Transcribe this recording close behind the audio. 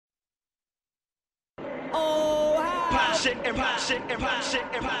pop shit and pop shit and pop shit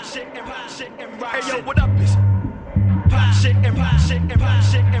and pop shit and pop shit and rock. Hey yo, what up is pop shit and pop shit and pop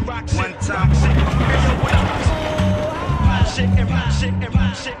shit and rock. One time. Hey yo, what up is pop shit and pop shit and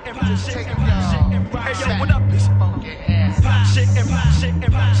pop shit and pop shit and pop shit and rock. Hey yo, what up is pop shit and pop shit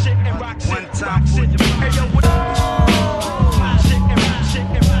and pop shit and rock. One time. Hey yo, what up is pop shit and pop shit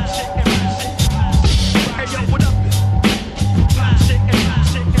and pop shit and pop shit and pop shit. Hey yo, what up is pop shit and pop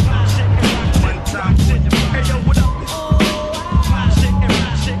shit and pop shit and rock. One time. Hey yo, what up is pop shit and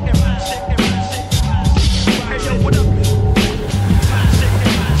pop shit and pop shit and pop shit and pop shit. Hey yo, what up is pop shit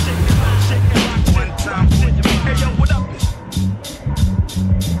and pop shit and pop shit and rock. One time. Hey yo, what up is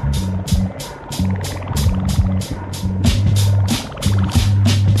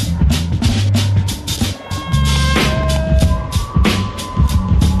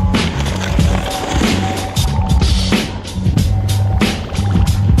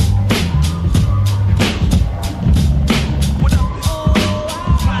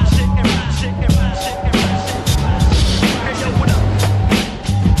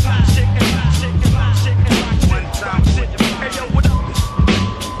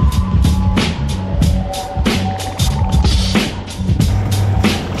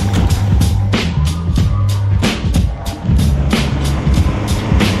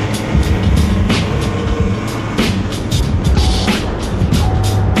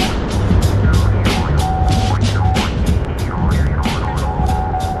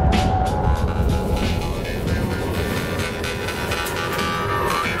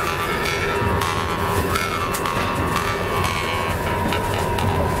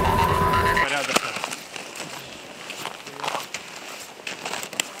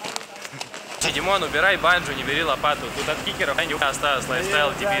Димон, убирай банджу, не бери лопату. Тут от кикеров осталось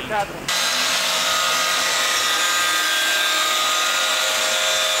лайфстайл дебильный.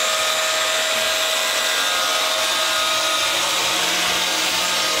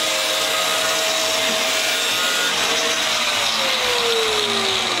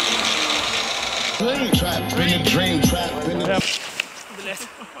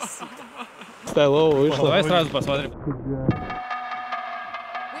 Стайлово вышло. Давай сразу посмотрим.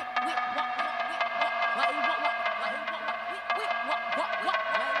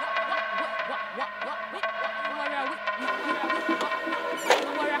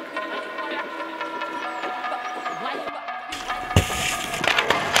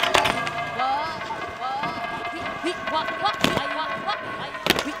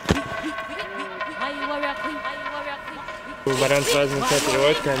 Баран сразу на себя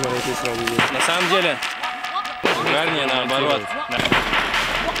переводит камеру, и ты сразу видишь. На самом деле, гарнее наоборот.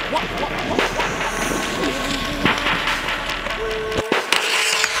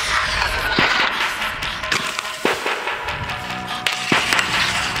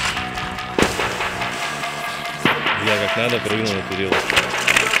 Я как надо прыгнул на перила.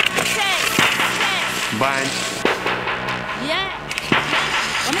 Бань.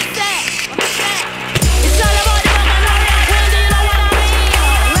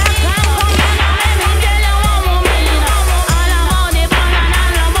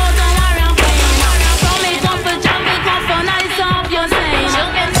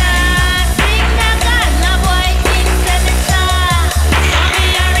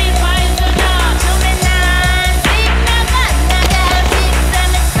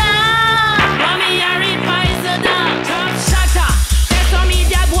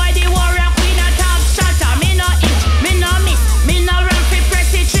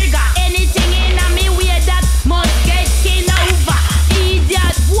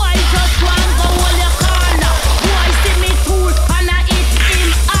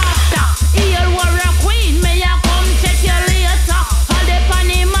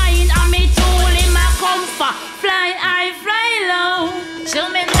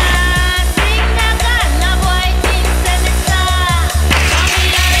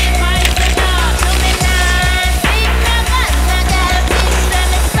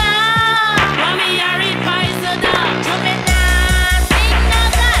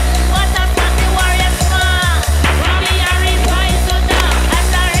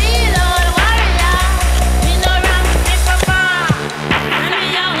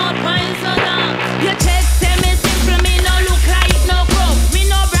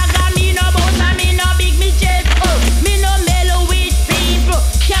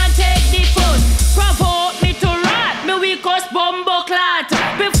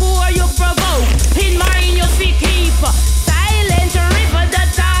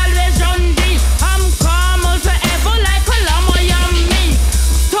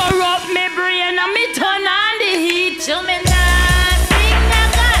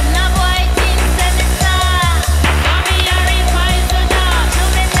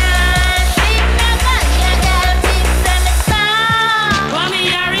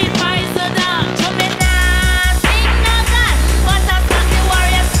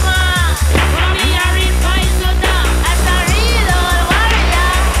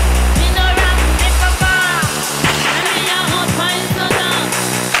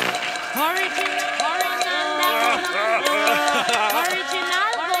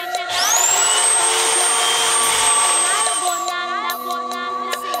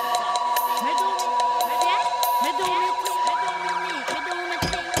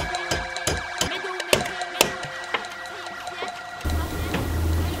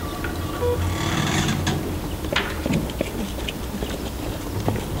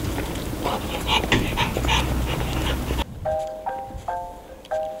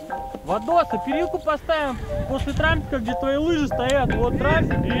 просто. Перилку поставим после трампика, где твои лыжи стоят. Вот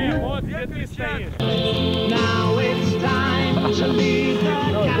трампик, и вот где ты стоишь.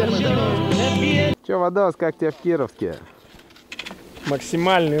 Че, Вадос, как тебе в Кировске?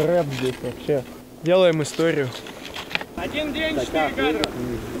 Максимальный рэп здесь вообще. Делаем историю. Один день, 4 кадра.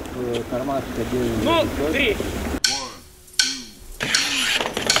 Ну, 3.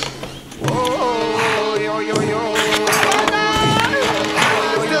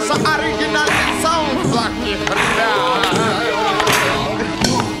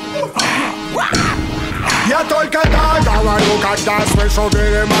 Я только да говорю, когда слышу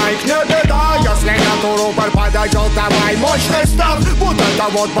белый майк. Не беда, если нету рупор, подойдет, давай мощный став. Вот это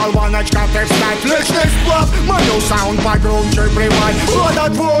вот болваночка, ты встать, личный сплав. Мою саунд погромче примай.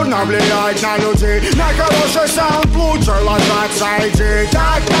 Плодотворно влияет на людей. На хороший саунд лучше ложатся, иди.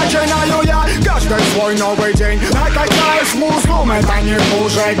 Так начинаю я каждый свой новый день. Накачаюсь музлом, это не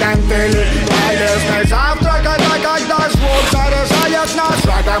хуже гантели. Полезный завтрак, это когда звук заряжает нас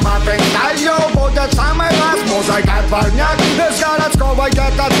шагом от инсталью. Будет самый раз музыка дворняк. Из городского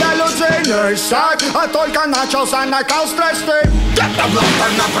гетто для людей не иссяк. А только начался накал страсти. Где-то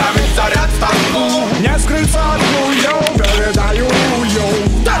бластер направит заряд в толпу. Не скрыться от хуёв, передаю хуёв.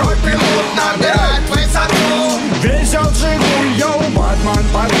 Второй пилот набирает высоту. Везет Жигулёв, Батман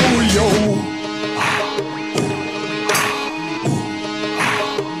под хуёв.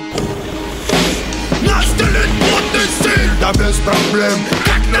 Настелить модный стиль, да без проблем.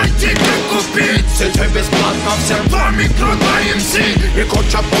 Как найти, как купить? Сети бесплатно всем. 2 микро, 2 МС и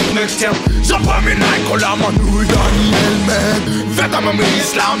куча потных тем. Запоминай, коля ману и Даниэль Мэн. В этом мы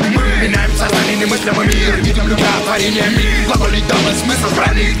ислам, мы меняем сознание немыслимый мир. Видим любя творение мир. Глаголить дабы смысл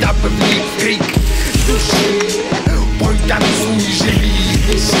хранить, дабы в них крик души. Пой танцуй, живи,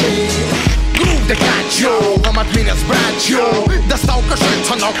 дыши. Грув да хочу, вам от меня сбрачу. Достал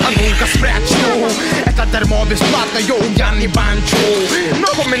кошельцонок, а ну-ка спрячу. Это дерьмо бесплатно, йоу, я не банчу. Но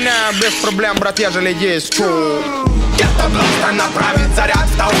у меня без проблем, брат, ежели есть чу. Где-то бластер направит заряд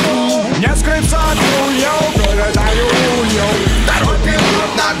в толпу. Не скрыться от хуёв, передаю хуёв. Второй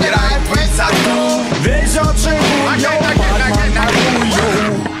пилот набирает высоту. Везет Жигулёв, Батман под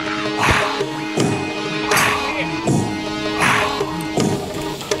хуёв.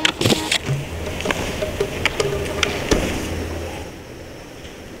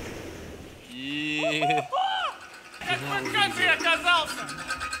 Как в конце оказался!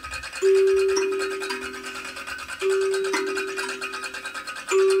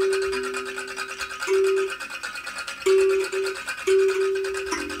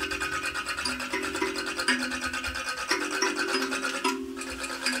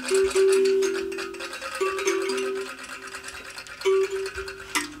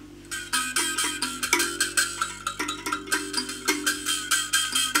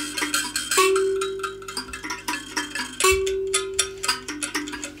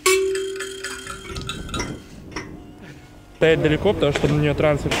 Стоять далеко, потому что на нее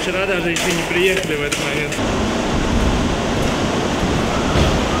трансфер. Вчера даже еще не приехали в этот момент.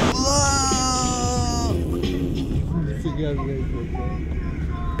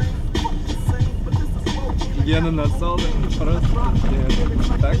 Гена насал, просто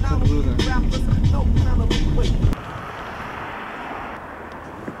так круто.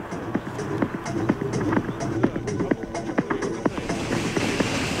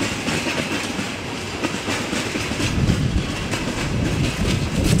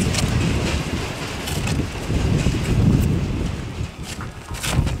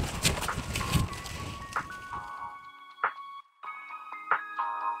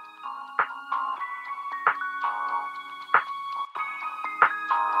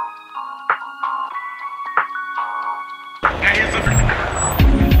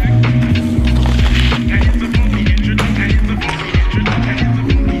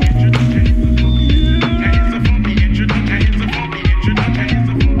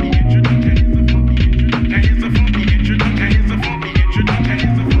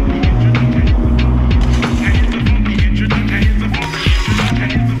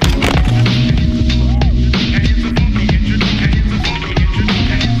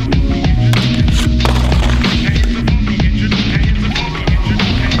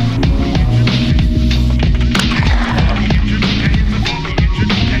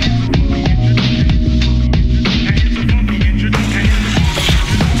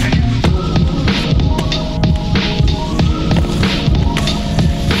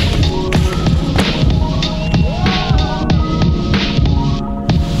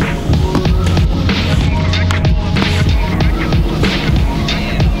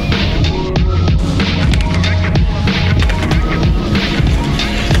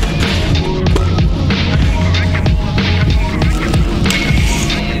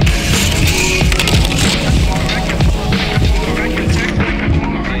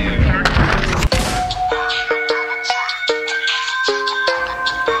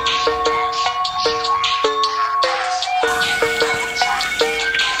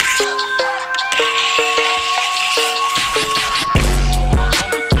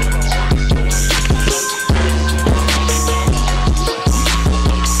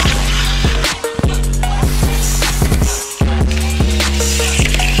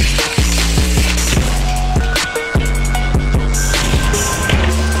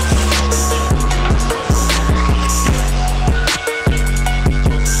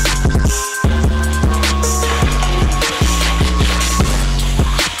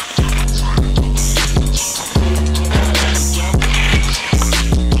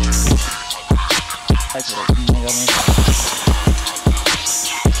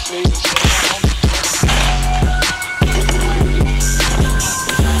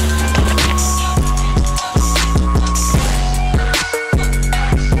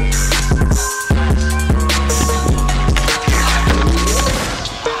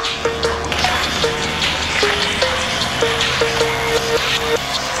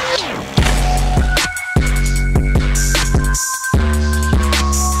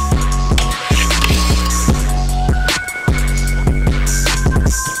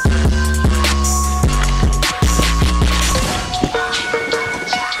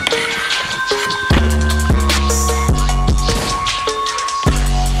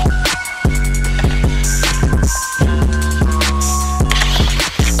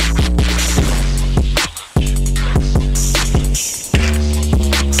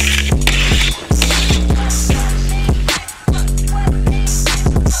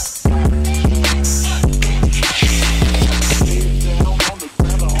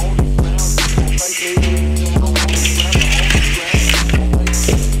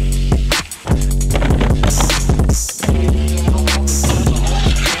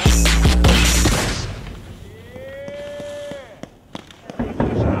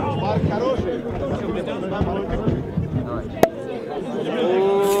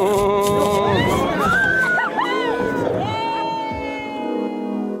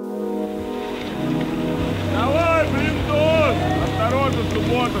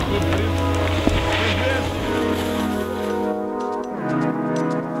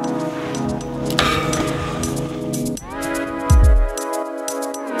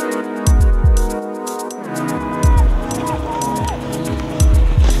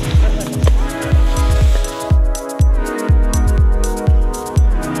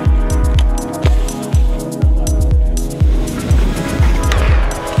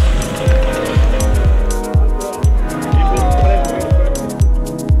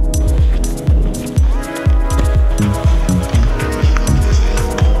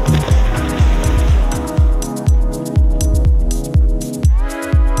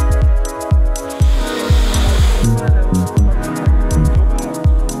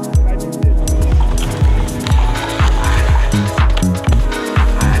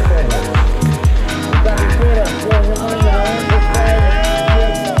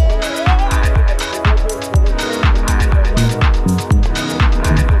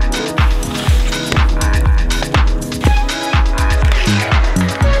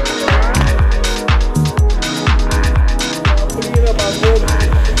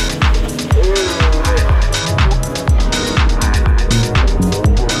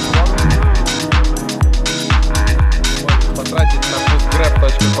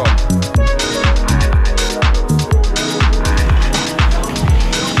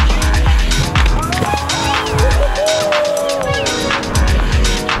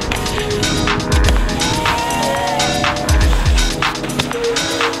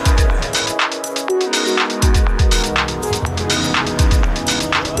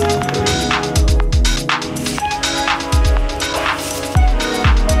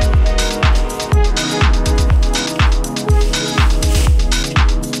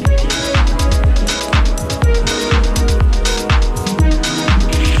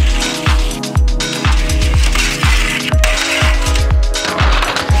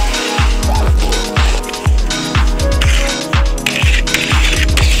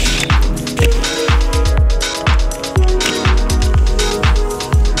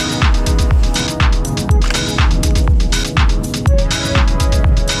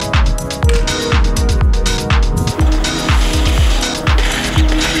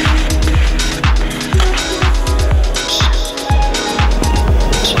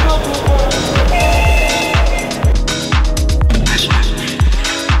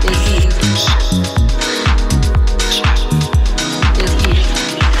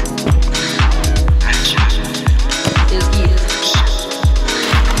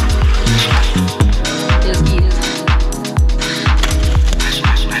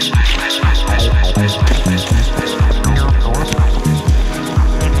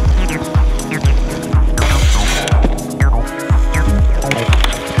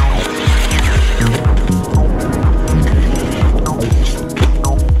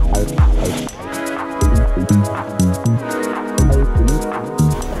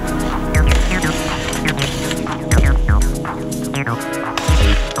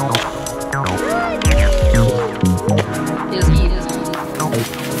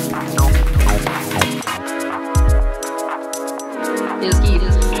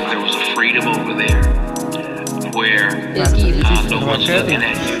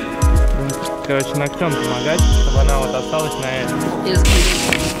 Короче, ногтем помогать, чтобы она вот осталась на этом.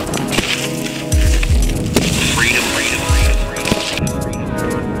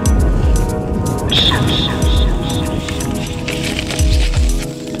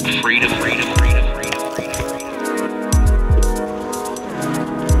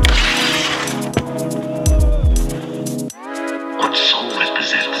 What's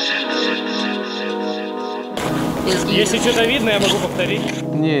Если что-то видно, я могу повторить.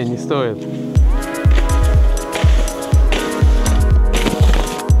 Не, не стоит.